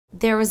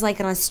there was like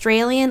an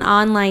Australian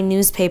online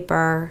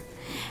newspaper,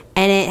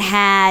 and it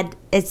had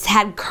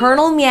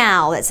Colonel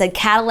Meow that said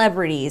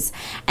Catalebrities,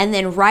 and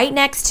then right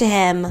next to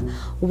him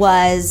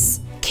was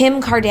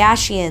Kim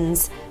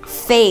Kardashian's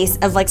face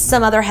of like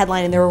some other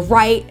headline, and they were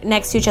right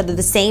next to each other,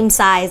 the same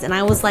size, and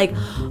I was like,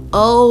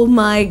 oh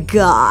my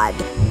God.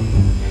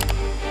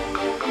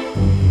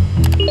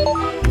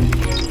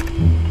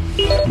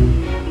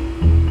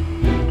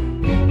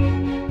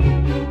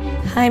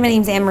 Hi, my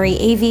name's Anne-Marie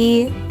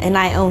Avey, and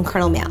I own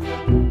Colonel Meow.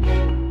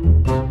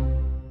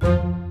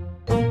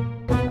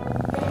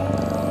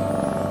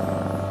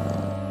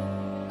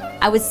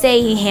 I would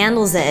say he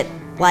handles it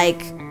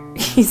like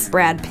he's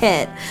Brad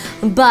Pitt,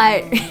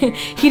 but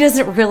he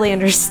doesn't really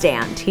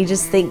understand. He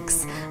just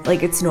thinks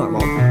like it's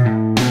normal.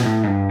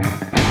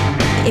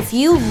 If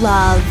you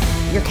love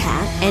your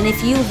cat, and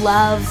if you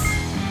love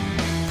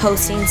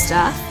posting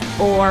stuff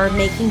or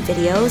making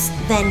videos,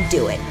 then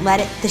do it.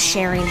 Let the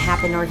sharing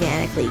happen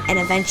organically, and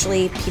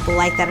eventually people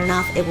like that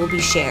enough, it will be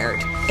shared.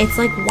 It's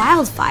like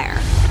wildfire.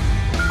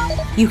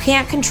 You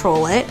can't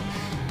control it.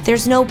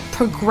 There's no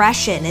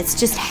progression, it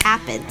just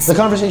happens. The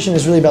conversation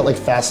is really about like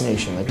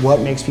fascination, like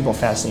what makes people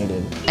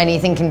fascinated.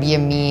 Anything can be a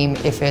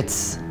meme if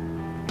it's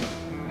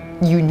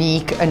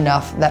unique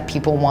enough that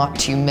people want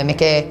to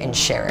mimic it and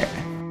share it.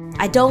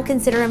 I don't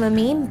consider him a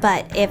meme,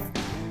 but if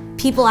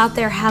people out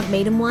there have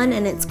made him one,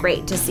 and it's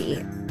great to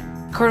see.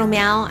 Colonel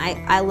Meow,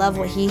 I love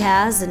what he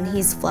has, and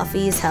he's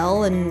fluffy as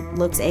hell and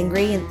looks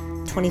angry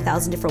in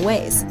 20,000 different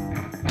ways.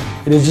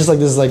 It is just like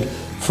this like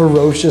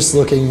ferocious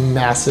looking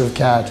massive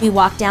cat. We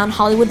walk down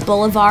Hollywood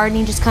Boulevard and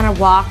he just kind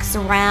of walks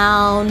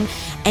around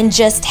and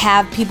just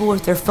have people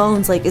with their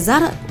phones like, is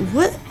that a,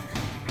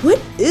 what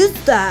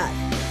is that?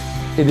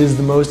 It is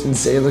the most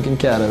insane looking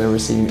cat I've ever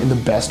seen in the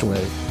best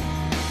way.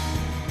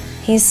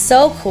 He's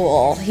so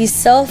cool, he's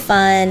so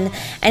fun,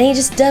 and he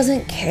just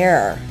doesn't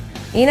care.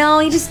 You know,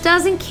 he just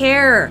doesn't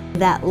care.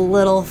 That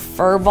little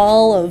fur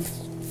ball of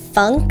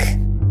funk.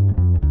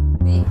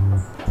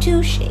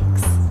 2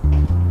 shakes.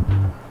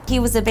 He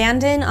was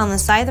abandoned on the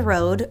side of the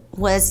road,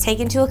 was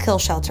taken to a kill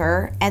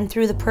shelter, and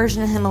through the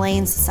Persian and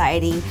Himalayan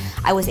Society,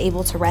 I was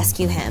able to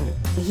rescue him.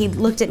 He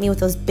looked at me with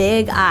those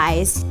big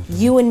eyes,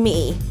 you and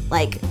me,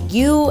 like,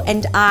 you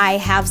and I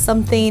have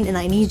something and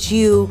I need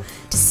you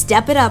to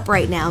step it up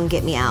right now and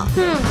get me out.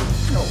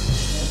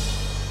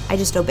 I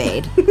just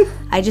obeyed.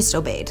 I just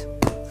obeyed,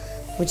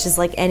 which is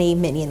like any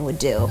minion would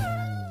do.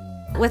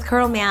 With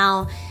Colonel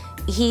Meow,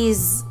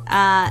 he's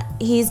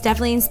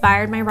definitely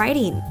inspired my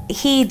writing.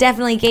 He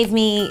definitely gave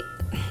me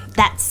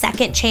that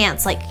second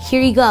chance, like,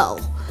 here you go.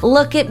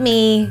 Look at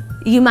me,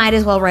 you might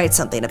as well write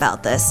something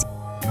about this.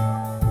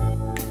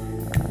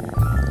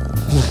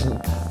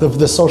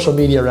 The social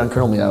media around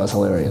Colonel Meow is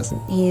hilarious.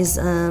 He's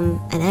an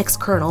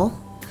ex-colonel,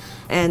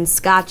 and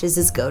scotch is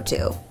his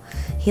go-to.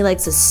 He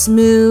likes a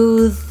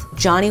smooth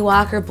Johnny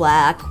Walker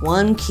Black,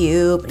 1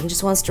 cube, and he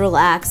just wants to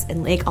relax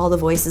and make all the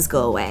voices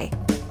go away.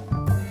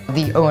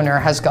 The owner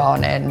has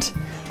gone and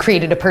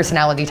created a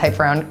personality type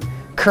around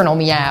Colonel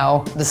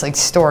Meow, this like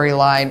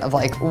storyline of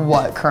like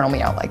what Colonel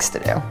Meow likes to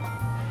do,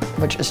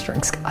 which is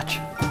drink scotch.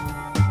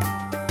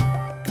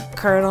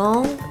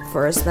 Colonel,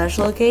 for a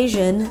special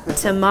occasion,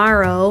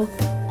 tomorrow,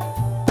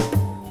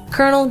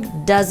 Colonel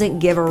doesn't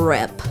give a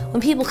rip.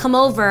 When people come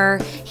over,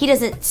 he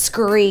doesn't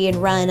scurry and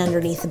run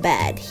underneath the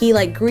bed. He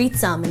like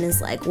greets them and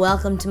is like,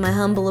 welcome to my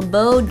humble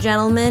abode,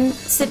 gentlemen.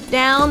 Sit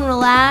down,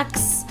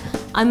 relax.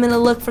 I'm gonna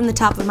look from the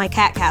top of my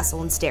cat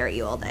castle and stare at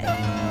you all day.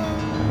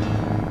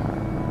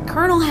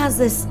 Colonel has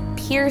this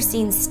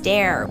piercing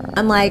stare.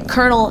 I'm like,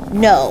 Colonel,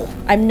 no,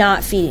 I'm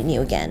not feeding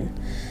you again.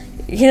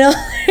 You know?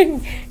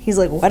 He's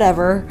like,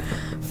 whatever,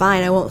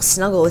 fine, I won't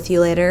snuggle with you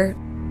later.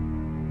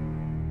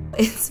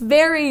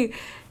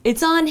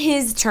 It's on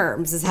his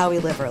terms is how we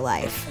live our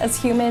life.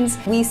 As humans,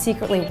 we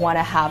secretly want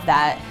to have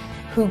that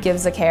who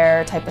gives a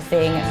care type of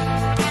thing.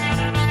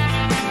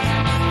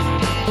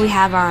 We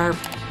have our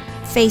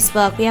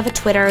Facebook, we have a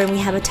Twitter, and we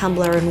have a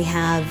Tumblr, and we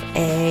have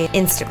a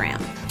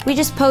Instagram. We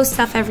just post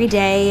stuff every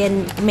day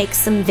and make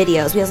some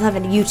videos. We also have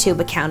a YouTube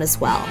account as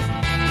well.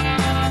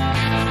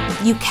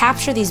 You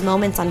capture these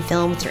moments on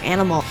film with your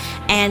animal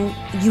and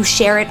you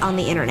share it on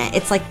the internet.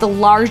 It's like the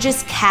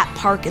largest cat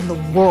park in the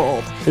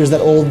world. There's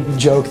that old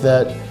joke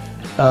that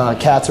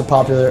cats are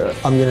popular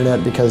on the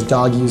internet because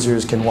dog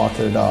users can walk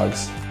their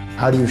dogs.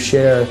 How do you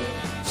share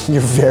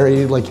your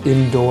very like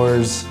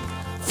indoors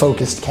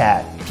focused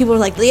cat? People are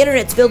like, the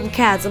internet's filled with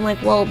cats. I'm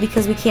like, well,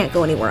 because we can't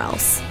go anywhere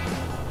else.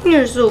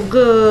 You're so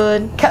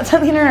good. Cats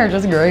on the internet are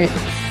just great.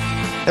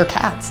 They're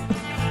cats.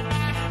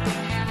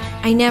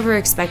 I never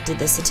expected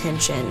this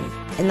attention,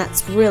 and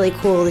that's really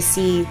cool to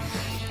see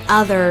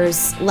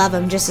others love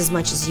him just as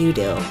much as you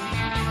do.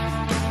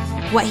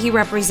 What he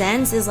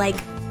represents is like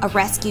a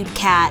rescued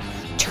cat.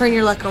 Turn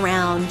your luck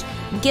around,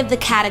 give the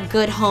cat a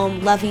good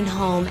home, loving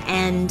home,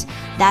 and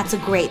that's a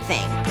great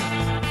thing.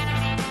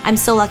 I'm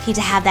so lucky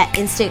to have that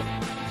instant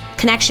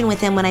connection with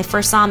him. When I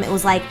first saw him, it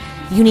was like,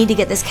 you need to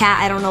get this cat,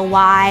 I don't know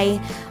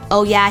why.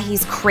 Oh yeah,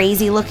 he's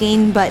crazy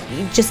looking, but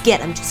just get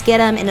him,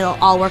 and it'll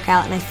all work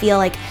out. And I feel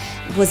like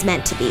was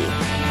meant to be.